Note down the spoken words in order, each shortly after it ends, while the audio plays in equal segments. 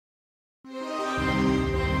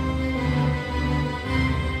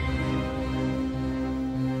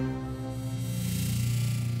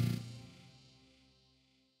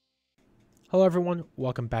Hello everyone,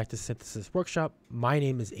 welcome back to Synthesis Workshop. My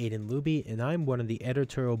name is Aiden Luby and I'm one of the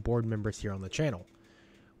editorial board members here on the channel.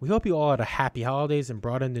 We hope you all had a happy holidays and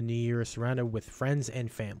brought in the new year surrounded with friends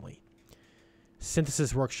and family.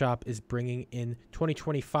 Synthesis Workshop is bringing in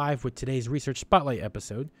 2025 with today's Research Spotlight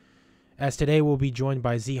episode, as today we'll be joined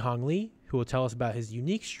by Zhihang Li, who will tell us about his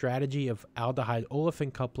unique strategy of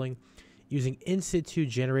aldehyde-olefin coupling using in situ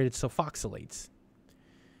generated sulfoxylates.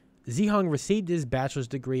 Zhihang received his bachelor's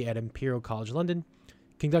degree at Imperial College London,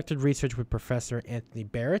 conducted research with Professor Anthony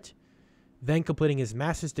Barrett, then completing his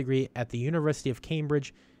master's degree at the University of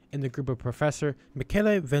Cambridge in the group of Professor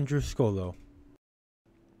Michele Vendruscolo.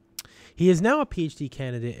 He is now a PhD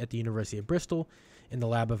candidate at the University of Bristol in the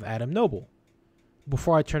lab of Adam Noble.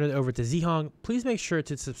 Before I turn it over to Zhihang, please make sure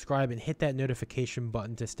to subscribe and hit that notification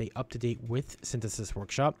button to stay up to date with Synthesis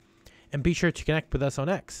Workshop, and be sure to connect with us on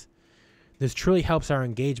X. This truly helps our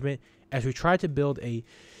engagement as we try to build a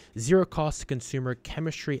zero-cost-to-consumer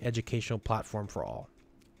chemistry educational platform for all.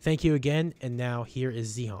 Thank you again, and now here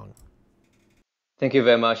is Zhihang. Thank you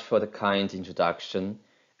very much for the kind introduction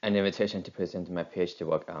and invitation to present my PhD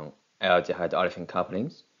work on aldehyde-olefin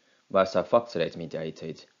couplings by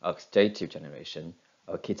sulfoxylate-mediated oxidative generation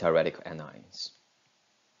of keto radical anions.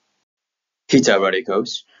 Keto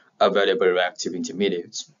radicals are valuable reactive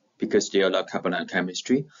intermediates because they allow carbonyl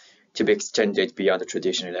chemistry to be extended beyond the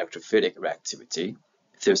traditional electrophilic reactivity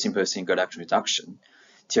through simple single electron reduction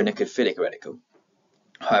to a nucleophilic radical.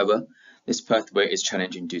 However, this pathway is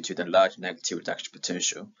challenging due to the large negative reduction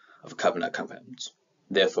potential of carbonyl compounds.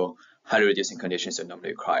 Therefore, highly reducing conditions are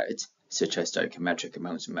normally required, such as stoichiometric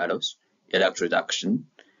amounts of metals, electron reduction,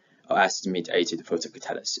 or acid-mediated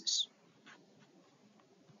photocatalysis.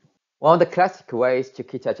 One of the classic ways to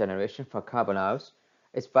keto generation for carbonyls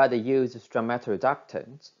is by the use of strong metal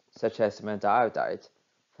reductants, such as diiodide,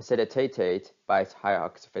 facilitated by its high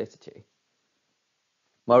oxidophilicity.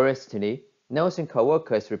 More recently, Knowles and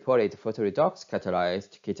co-workers reported photoredox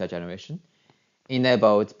catalyzed keto generation,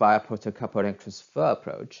 enabled by a protocoupling transfer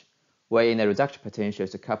approach, wherein the reduction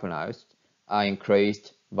potentials of carbonyls are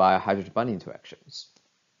increased via hydrogen bonding interactions.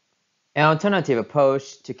 An alternative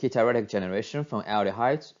approach to keto radical generation from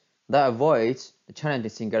aldehydes that avoids the challenging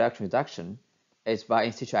single electron reduction is by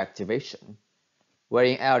in situ activation,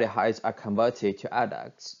 wherein aldehydes are converted to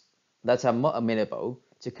adducts that are more amenable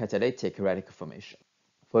to catalytic radical formation.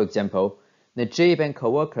 For example, Najib and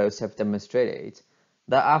co-workers have demonstrated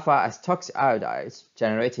that alpha-acetoxy iodides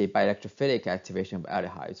generated by electrophilic activation of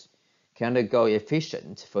aldehydes can undergo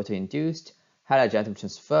efficient photoinduced halogen atom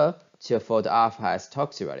transfer to afford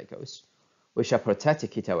alpha-acetoxy radicals, which are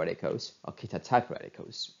protected keto radicals or keto-type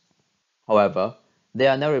radicals. However,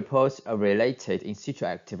 there are no reports of related in situ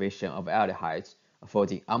activation of aldehydes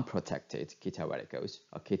affording unprotected keto radicals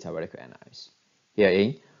or keto radical anions.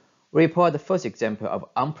 Herein, we report the first example of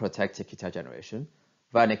unprotected keto generation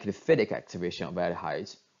via nucleophilic activation of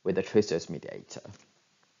aldehydes with a tracer's mediator.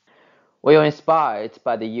 We are inspired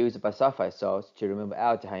by the use of bisulfite salts to remove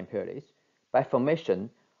aldehyde impurities by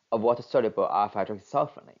formation of water-soluble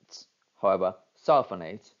alpha-hydroxysulfonates. However,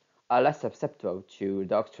 sulfonates are less susceptible to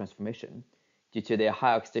redox transformation due to their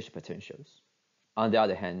high oxidation potentials. On the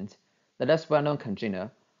other hand, the less well-known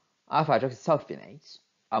congener alpha-hydroxysulfonates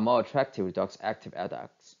are more attractive redox-active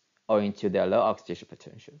adducts owing to their low oxidation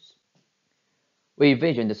potentials. We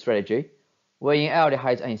envision the strategy wherein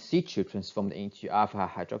aldehydes are in situ transformed into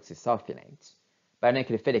alpha-hydroxysulfonates by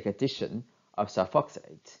nucleophilic addition of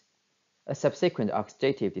sulfoxylate. A subsequent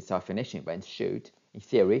oxidative desulfonation event should, in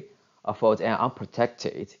theory, afford an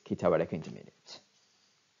unprotected keto radical intermediate.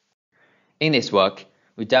 In this work,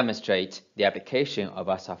 we demonstrate the application of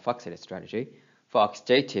a sulfoxylate strategy for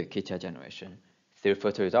oxidative keto generation through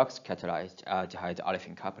photoredox catalyzed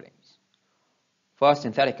aldehyde-olefin couplings. For a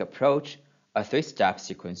synthetic approach, a three-step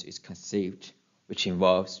sequence is conceived, which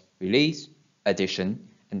involves release, addition,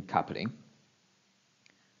 and coupling.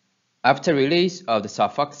 After release of the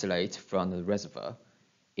sulfoxylate from the reservoir,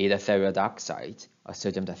 either telluride oxide or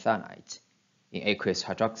sodium dithionite, in aqueous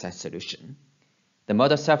hydroxide solution, the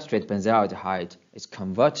model substrate benzaldehyde is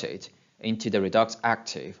converted into the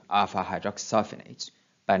redox-active alpha-hydroxysulfonate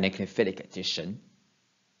by nucleophilic addition.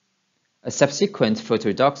 A subsequent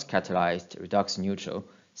photoredox-catalyzed redox-neutral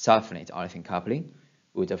sulfonate-olefin coupling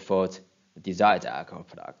would afford the desired alcohol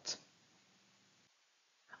product.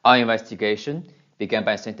 Our investigation began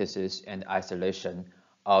by synthesis and isolation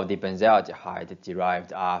of the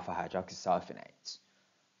benzaldehyde-derived alpha-hydroxysulfonates.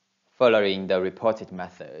 Following the reported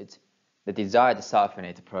method, the desired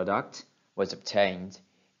sulfonate product was obtained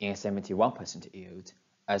in 71% yield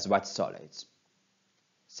as white solids.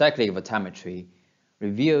 Cyclic voltammetry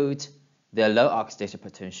revealed the low oxidation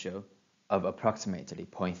potential of approximately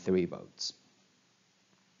 0.3 volts.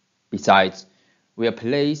 Besides, we are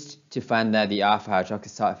pleased to find that the alpha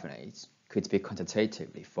hydroxysulfonates could be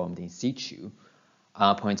quantitatively formed in situ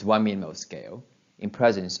on a 0.1 millimole scale in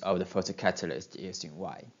presence of the photocatalyst eosine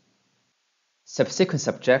Y. Subsequent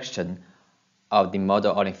subjection of the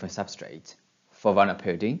model olefin substrate for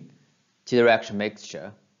vanillapyridine to the reaction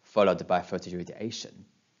mixture followed by photoirradiation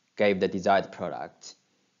gave the desired product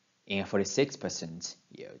in a 46%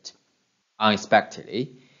 yield.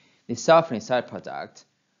 Unexpectedly, the sulfonate side product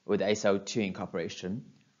with SO2 incorporation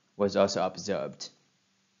was also observed.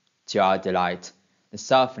 To our delight, the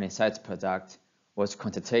sulfonate side product was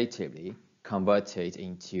quantitatively converted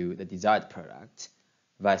into the desired product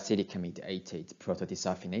via silicon-mediated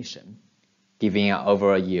protodesulfonation, giving an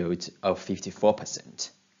overall yield of 54%.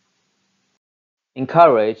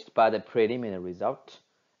 Encouraged by the preliminary result,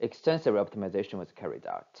 extensive optimization was carried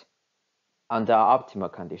out. Under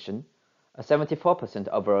optimal condition, a 74%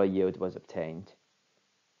 overall yield was obtained.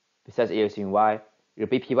 Besides eosine Y, your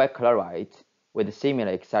BPY chloride with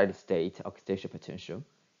similar excited state oxidation potential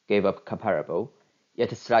gave up comparable,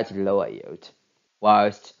 yet slightly lower yield,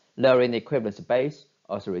 whilst lowering the equivalence base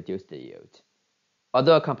also reduced the yield.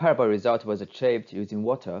 Although a comparable result was achieved using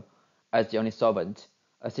water as the only solvent,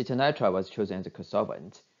 acetonitrile was chosen as a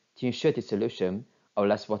co-solvent to ensure dissolution of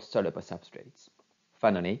less water-soluble substrates.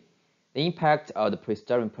 Finally, the impact of the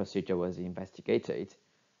pre-stirring procedure was investigated,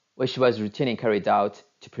 which was routinely carried out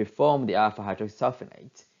to preform the alpha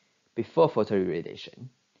hydroxysulfonate before photoirradiation.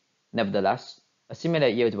 Nevertheless, a similar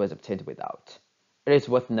yield was obtained without. It is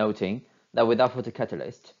worth noting that without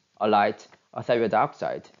photocatalyst, or light, or thallium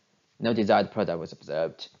dioxide, no desired product was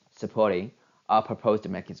observed, supporting our proposed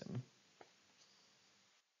mechanism.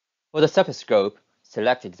 For the surface scope,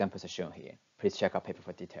 select examples are shown here. Please check our paper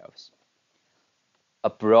for details. A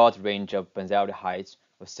broad range of benzaldehydes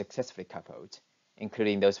was successfully coupled,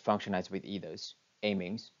 including those functionalized with ethers,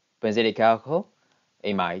 amines, benzylic alcohol,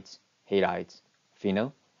 amides, halides,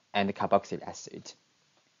 phenol, and carboxylic acid.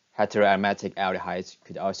 Heteroaromatic aldehydes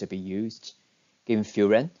could also be used, giving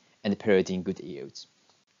furan and pyridine good yields.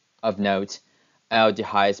 Of note,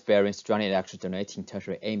 aldehydes bearing strongly electrodonating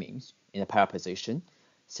tertiary amines in the para position,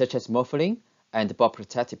 such as morpholin and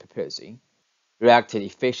boprotatic piperazine, reacted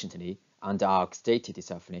efficiently under our oxidative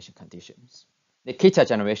desulfonation conditions. The keto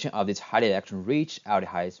generation of these highly electron-rich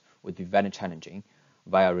aldehydes would be very challenging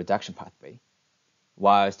via a reduction pathway,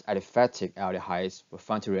 whilst aliphatic aldehydes were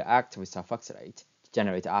found to react with sulfoxylate to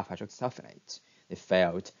generate alpha hydroxysulfonate. They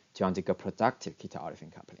failed to undergo productive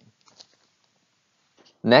keto-olefin coupling.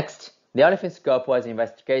 Next, the olefin scope was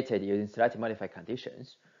investigated using slightly modified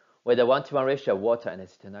conditions with a 1:1 ratio of water and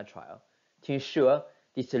acetonitrile to ensure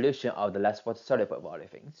dissolution of the less water-soluble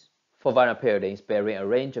olefins. For vanillapyridines bearing a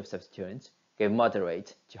range of substituents gave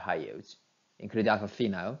moderate to high yields, including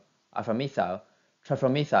alpha-phenyl, alpha-methyl,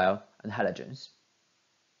 trifluoromethyl, and halogens.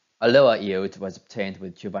 A lower yield was obtained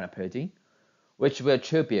with 2-vanillapyridine, which we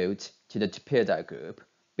attribute to the 2-pyridyl group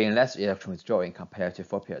being less electron withdrawing compared to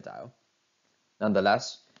 4-pyridyl.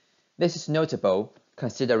 Nonetheless, this is notable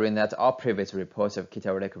considering that all previous reports of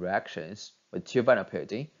ketolytic reactions with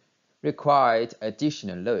 2-vanillapyridine required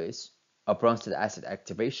additional Lewis or Bronsted acid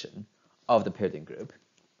activation of the pyridine group.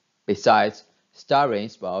 Besides,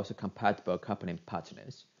 styrene were also compatible coupling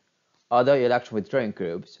partners, although electron withdrawing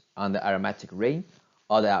groups on the aromatic ring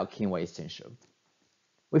or the alkene were essential.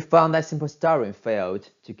 We found that simple styrene failed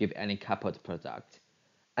to give any coupled product,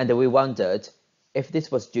 and we wondered if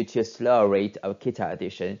this was due to a slower rate of keto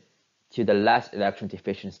addition to the less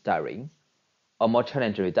electron-deficient styrene, or more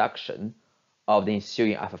challenging reduction of the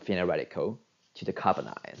ensuing alpha-phenyl radical to the carbon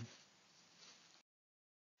ion.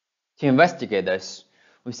 To investigate this,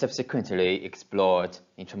 we subsequently explored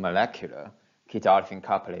intramolecular keto-olefin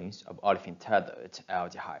couplings of olefin-tethered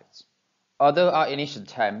aldehydes. Although our initial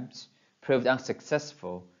attempts proved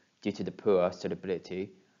unsuccessful due to the poor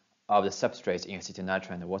solubility of the substrates in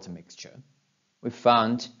acetonitrile and water mixture, we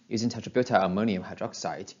found using tetrabutyl ammonium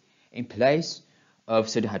hydroxide in place of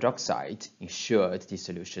sodium hydroxide ensured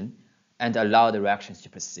dissolution and allowed the reactions to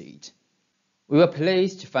proceed. We were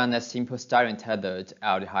pleased to find that simple styrene-tethered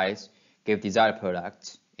aldehydes gave desired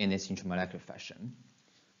products in this intramolecular fashion.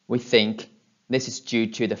 We think this is due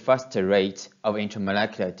to the faster rate of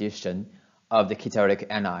intramolecular addition of the ketolytic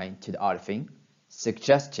anion to the olefin,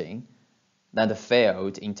 suggesting that the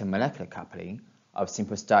failed intermolecular coupling of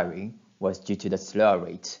simple styrene was due to the slower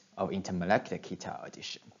rate of intermolecular keto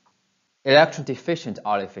addition. Electron-deficient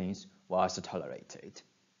olefins were also tolerated.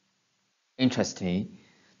 Interestingly,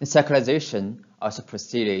 the cyclization also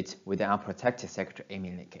proceeded with an unprotected secondary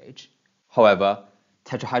amine linkage. However,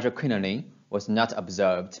 tetrahydroquinoline was not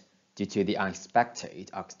observed due to the unexpected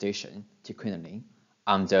oxidation to quinoline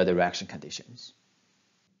under the reaction conditions.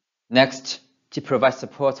 Next, to provide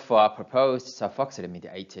support for our proposed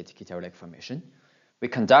sulfoxylate-mediated ketolytic formation, we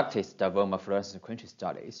conducted Stavoma fluorescence sequential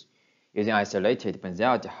studies using isolated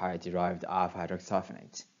benzaldehyde-derived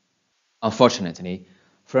alpha-hydroxysulfonate. Unfortunately,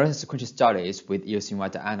 fluorescence sequential studies with using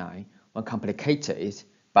white anion were complicated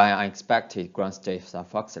by an unexpected ground-state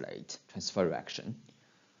sulfoxylate transfer reaction,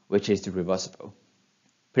 which is reversible.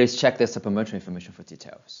 Please check the supplementary information for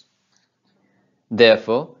details.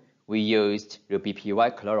 Therefore, we used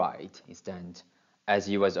BPY chloride instead, as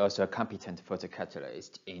it was also a competent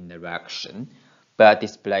photocatalyst in the reaction, but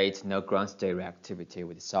displayed no ground-state reactivity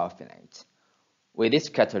with sulfonate. With this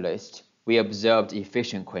catalyst, we observed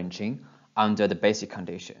efficient quenching under the basic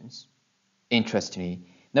conditions. Interestingly,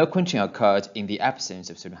 no quenching occurred in the absence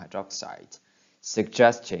of sodium hydroxide,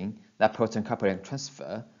 suggesting that proton coupling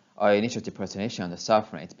transfer or initial deprotonation of the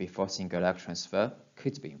sulfonate before single electron transfer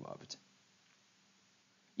could be involved.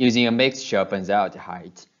 Using a mixture of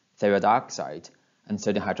benzaldehyde, thyroid oxide, and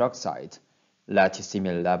sodium hydroxide led to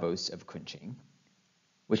similar levels of quenching,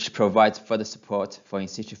 which provides further support for in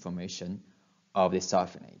situ formation of the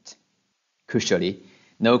sulfonate. Crucially,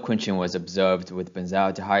 no quenching was observed with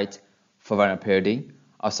benzaldehyde, pyridine,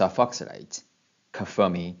 or sulfoxylate,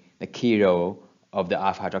 confirming the key role of the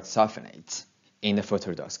alpha-hydroxysulfonate in the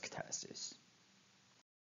photoredox catalysis.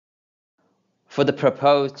 For the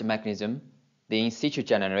proposed mechanism, the in situ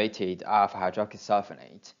generated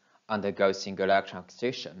alpha-hydroxysulfonate undergoes single electron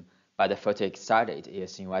oxidation by the photoexcited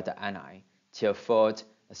eosine white anion to afford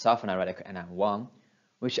a sulfonate radical anion 1,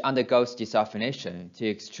 which undergoes desulfonation to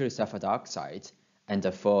extrude sulfur dioxide and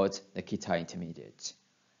afford the keto intermediate.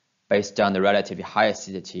 Based on the relatively high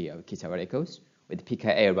acidity of keto radicals, with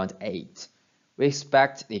pKa around 8, we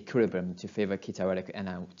expect the equilibrium to favor keto radical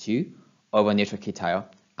anion 2 over neutral keto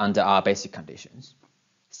under our basic conditions.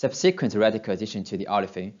 Subsequent radical addition to the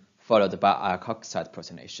olefin, followed by alkoxide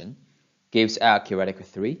protonation, gives alkyl radical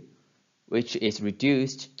 3, which is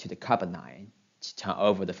reduced to the carbon ion to turn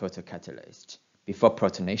over the photocatalyst before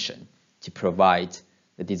protonation to provide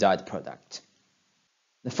the desired product.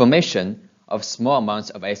 The formation of small amounts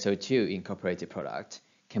of SO2 incorporated product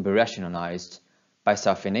can be rationalized by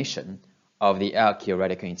sulfonation of the alkyl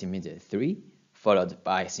radical intermediate 3, followed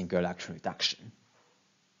by single electron reduction.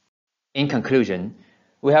 In conclusion,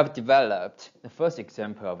 we have developed the first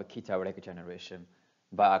example of a keto radical generation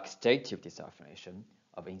by oxidative desulfonation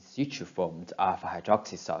of in situ formed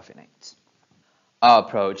alpha-hydroxysulfonate. Our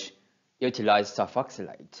approach utilized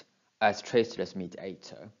sulfoxylate as traceless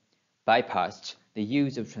mediator, bypassed the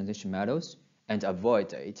use of transition metals, and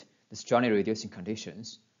avoided the strongly reducing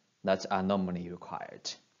conditions that are normally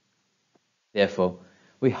required. Therefore,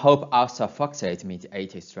 we hope our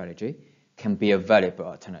sulfoxylate-mediated strategy can be a valuable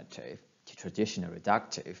alternative to traditional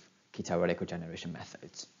reductive keto radical generation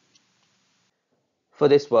methods. For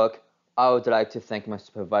this work, I would like to thank my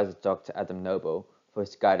supervisor, Dr. Adam Noble, for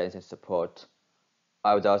his guidance and support.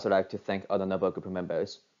 I would also like to thank other Noble Group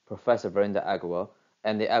members, Professor Verinda Agarwal,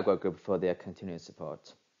 and the Agarwal Group for their continued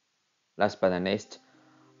support. Last but not least,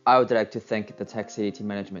 I would like to thank the TechCity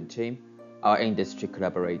management team, our industry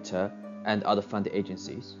collaborator, and other funding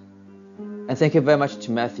agencies. And thank you very much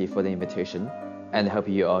to Matthew for the invitation, and I hope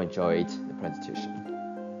you all enjoyed the presentation.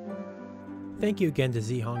 Thank you again to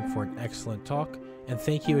Zhihang for an excellent talk, and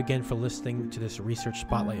thank you again for listening to this Research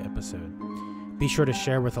Spotlight episode. Be sure to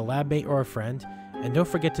share with a lab mate or a friend, and don't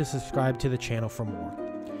forget to subscribe to the channel for more.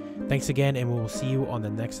 Thanks again, and we will see you on the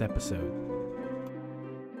next episode.